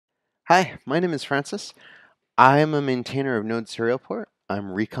Hi, my name is Francis. I'm a maintainer of Node SerialPort.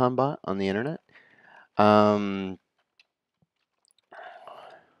 I'm ReconBot on the internet. Um,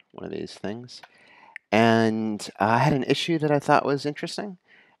 One of these things. And I had an issue that I thought was interesting,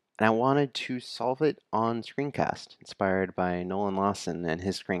 and I wanted to solve it on Screencast, inspired by Nolan Lawson and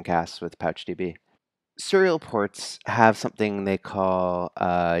his screencasts with PouchDB. Serial ports have something they call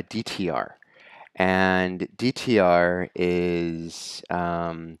DTR, and DTR is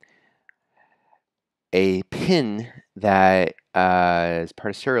a pin that is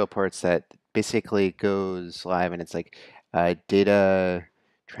part of serial ports that basically goes live, and it's like data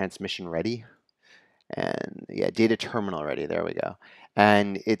transmission ready, and yeah, data terminal ready. There we go.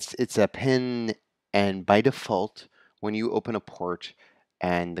 And it's a pin, and by default, when you open a port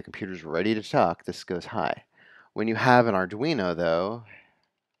and the computer's ready to talk, this goes high. When you have an Arduino, though,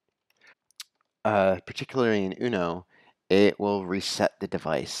 particularly in Uno, it will reset the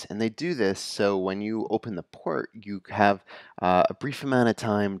device. And they do this so when you open the port, you have a brief amount of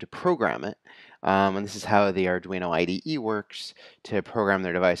time to program it. And this is how the Arduino IDE works to program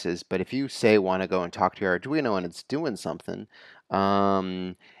their devices. But if you say want to go and talk to your Arduino and it's doing something,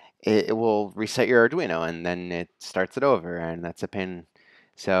 um, it will reset your Arduino and then it starts it over, and that's a pain.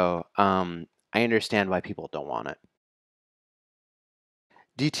 So I understand why people don't want it.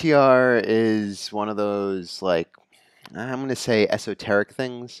 DTR is one of those, like, I'm going to say esoteric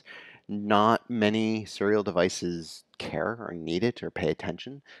things. Not many serial devices care or need it or pay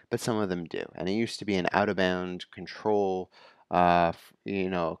attention, but some of them do. And it used to be an out-of-bound control,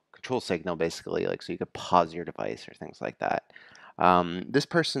 control signal basically, like so you could pause your device or things like that. This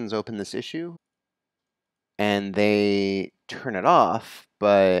person's opened this issue and they turn it off,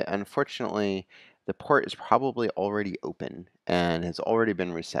 but unfortunately, the port is probably already open and has already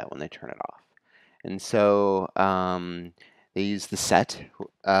been reset when they turn it off. And so they use the set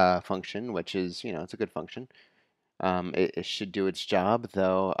function, which is, it's a good function. It should do its job,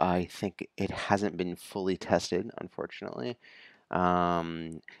 though I think it hasn't been fully tested, unfortunately.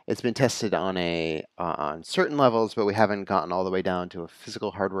 It's been tested on certain levels, but we haven't gotten all the way down to a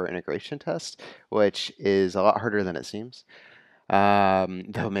physical hardware integration test, which is a lot harder than it seems.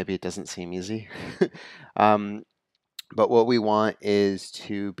 Though maybe it doesn't seem easy. um, but what we want is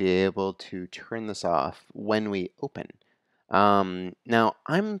to be able to turn this off when we open. Now,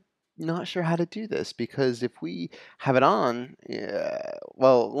 I'm not sure how to do this because if we have it on,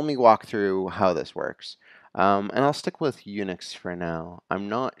 well, let me walk through how this works. And I'll stick with Unix for now. I'm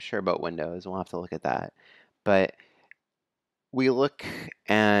not sure about Windows. We'll have to look at that. But we look,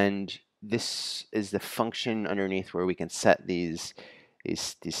 and this is the function underneath where we can set these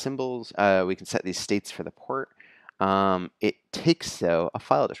symbols. We can set these states for the port. It takes, though, a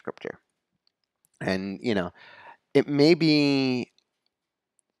file descriptor. And, it may be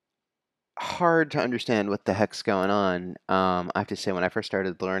hard to understand what the heck's going on. I have to say, when I first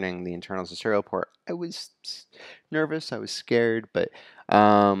started learning the internals of SerialPort, I was nervous, I was scared, but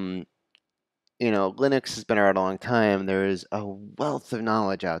Linux has been around a long time. There is a wealth of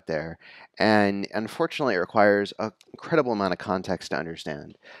knowledge out there, and unfortunately, it requires an incredible amount of context to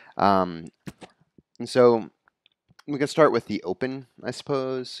understand. Um, and so we can start with the open, I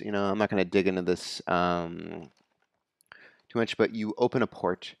suppose. I'm not going to dig into this too much, but you open a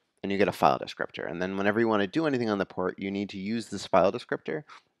port and you get a file descriptor. And then whenever you want to do anything on the port, you need to use this file descriptor.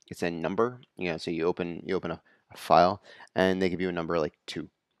 It's a number, so you open a file and they give you a number like 2.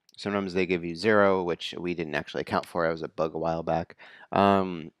 Sometimes they give you 0, which we didn't actually account for. It was a bug a while back.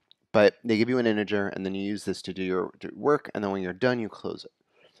 But they give you an integer, and then you use this to do your work, and then when you're done, you close it.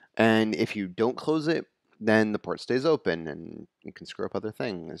 And if you don't close it, then the port stays open, and you can screw up other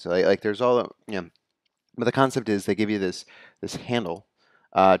things. So, like there's all, but the concept is they give you this handle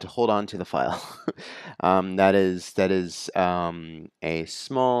to hold on to the file. That is a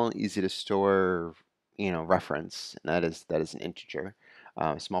small, easy to store, reference, and that is an integer,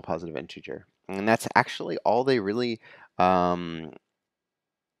 a small positive integer, and that's actually all they really um,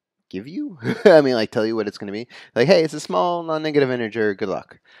 give you. I mean, like tell you what it's going to be. Like, hey, it's a small non-negative integer. Good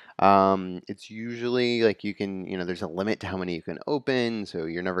luck. It's usually like there's a limit to how many you can open, so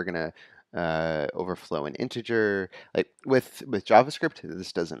you're never gonna overflow an integer. Like with JavaScript,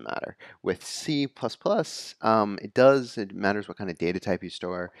 this doesn't matter. With C++, it does. It matters what kind of data type you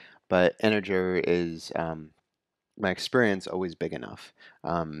store, but integer is my experience always big enough.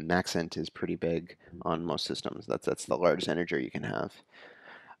 Maxent is pretty big on most systems. That's the largest integer you can have.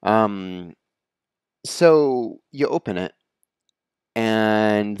 Um, so you open it,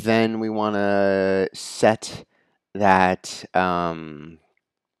 and then we want to set that.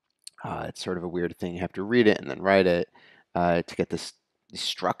 It's sort of a weird thing. You have to read it and then write it to get this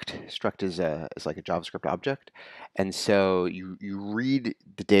struct. Struct is like a JavaScript object, and so you read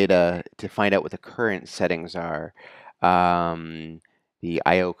the data to find out what the current settings are, the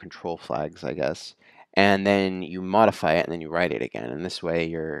IO control flags, I guess, and then you modify it and then you write it again. And this way,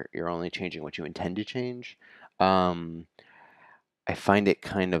 you're only changing what you intend to change. Um, I find it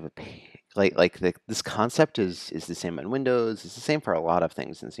kind of this concept is the same on Windows. It's the same for a lot of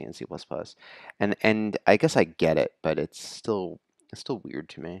things in C and C++, and I guess I get it, but it's still weird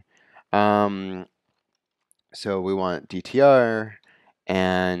to me. Um, so we want DTR,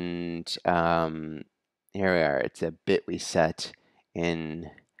 and here we are. It's a bit we set in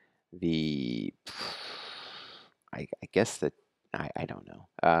the. I guess that I don't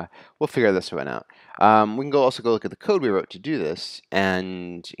know. We'll figure this one out. We can also go look at the code we wrote to do this,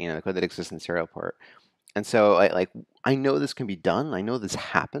 and the code that exists in SerialPort. And so I know this can be done. I know this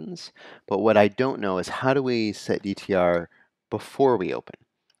happens, but what I don't know is how do we set DTR before we open?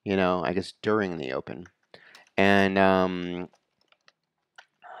 I guess during the open. And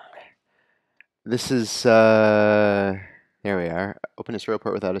this is there we are. Open a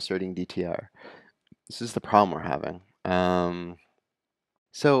SerialPort without asserting DTR. This is the problem we're having.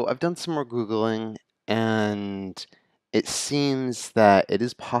 So I've done some more Googling, and it seems that it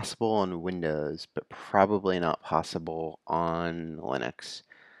is possible on Windows, but probably not possible on Linux.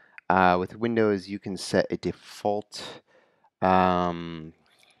 With Windows, you can set a um,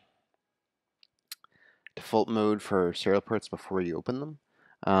 default mode for serial ports before you open them.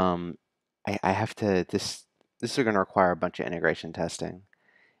 I have to this is going to require a bunch of integration testing,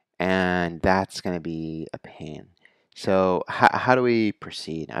 and that's going to be a pain. So how do we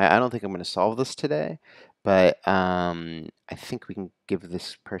proceed? I don't think I'm going to solve this today, but I think we can give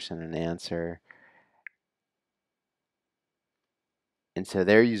this person an answer. And so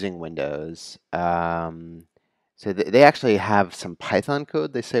they're using Windows. So they actually have some Python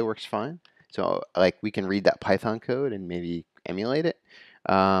code they say works fine. So we can read that Python code and maybe emulate it.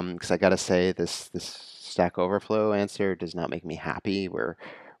 Because I gotta say this Stack Overflow answer does not make me happy. We're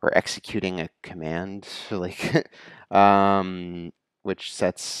executing a command which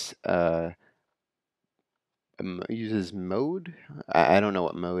sets uses mode. I don't know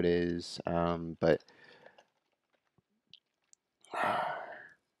what mode is, but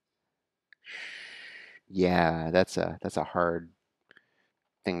yeah, that's a hard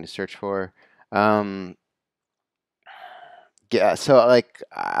thing to search for. Um, yeah, so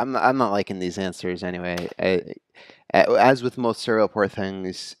I'm not liking these answers anyway. As with most serial port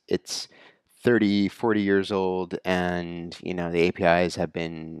things, it's 30, 40 years old, and the APIs have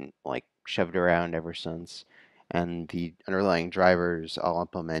been shoved around ever since, and the underlying drivers all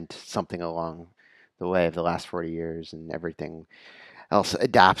implement something along the way of the last 40 years, and everything else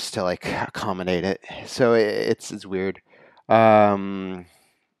adapts to accommodate it. So it's weird. Um,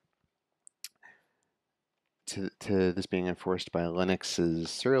 to this being enforced by Linux's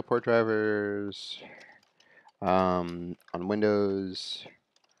serial port drivers. On Windows,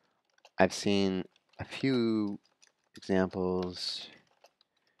 I've seen a few examples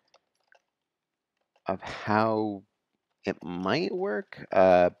of how it might work,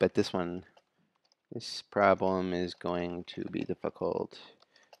 but this problem is going to be difficult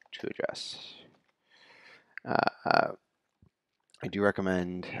to address. I do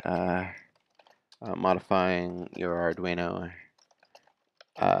recommend modifying your Arduino,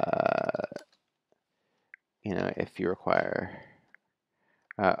 if you require,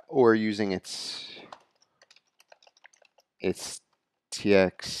 or using its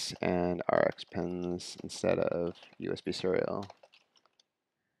TX and RX pins instead of USB serial.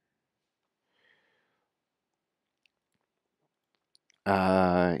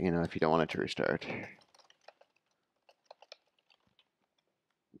 If you don't want it to restart.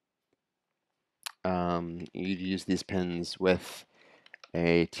 You'd use these pins with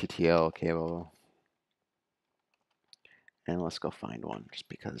a TTL cable. And let's go find one just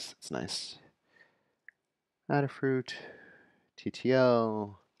because it's nice. Adafruit,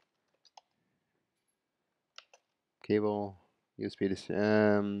 TTL, cable, USB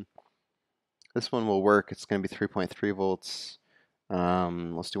to this one will work. It's going to be 3.3 volts.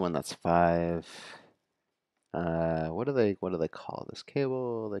 Let's do one that's 5. What do they call this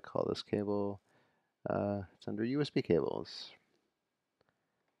cable? They call this cable. It's under USB cables.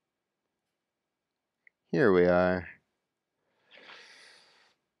 Here we are.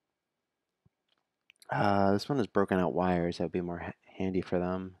 This one is broken out wires. That would be more handy for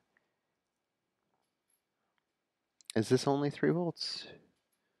them. Is this only 3 volts?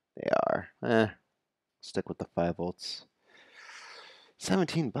 They are. Stick with the 5 volts.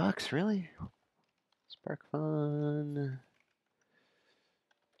 17 bucks, really? Spark Fun.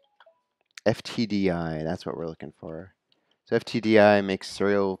 FTDI, that's what we're looking for. So FTDI makes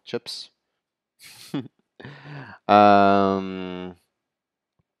cereal chips. um,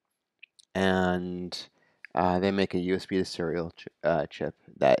 and they make a USB to serial chip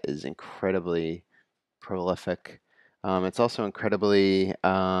that is incredibly prolific. It's also incredibly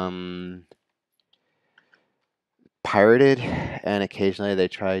pirated, and occasionally they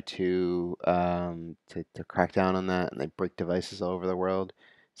try to crack down on that, and they break devices all over the world.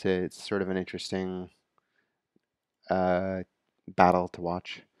 So it's sort of an interesting uh, battle to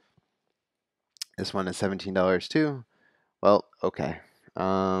watch. This one is $17 too. Well, okay.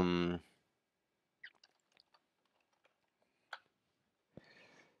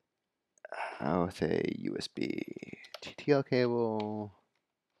 With a USB TTL cable,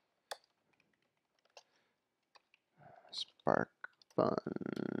 Spark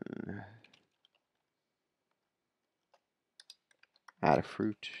Fun,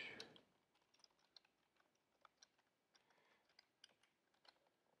 Adafruit.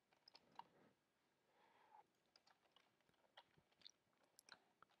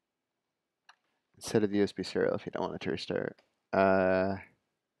 Instead of the USB serial if you don't want it to restart.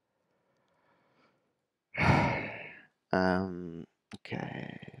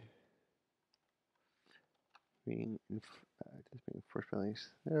 Okay. Just being force release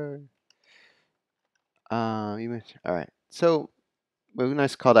there. You mentioned, all right. So, a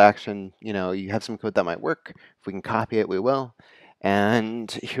nice call to action. You know, you have some code that might work. If we can copy it, we will. And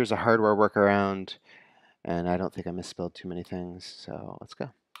here's a hardware workaround. And I don't think I misspelled too many things, so let's go.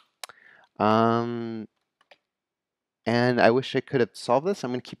 And I wish I could have solved this.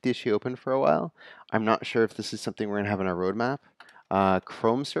 I'm going to keep the issue open for a while. I'm not sure if this is something we're going to have in our roadmap.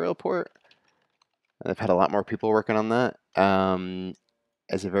 Chrome SerialPort, I've had a lot more people working on that,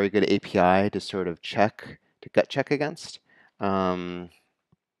 as a very good API to sort of gut check against. They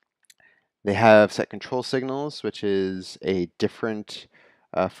have set control signals, which is a different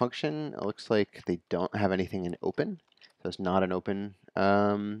function. It looks like they don't have anything in open, so it's not an open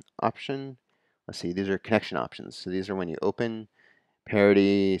option. Let's see, these are connection options. So these are when you open,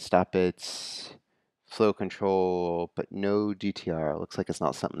 parity, stop bits, flow control, but no DTR. It looks like it's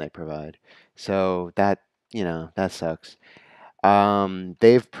not something they provide. So that, that sucks.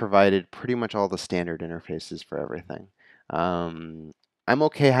 They've provided pretty much all the standard interfaces for everything. I'm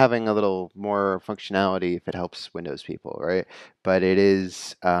okay having a little more functionality if it helps Windows people, right? But it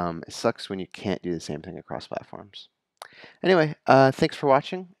sucks when you can't do the same thing across platforms. Anyway, thanks for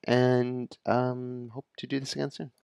watching, and hope to do this again soon.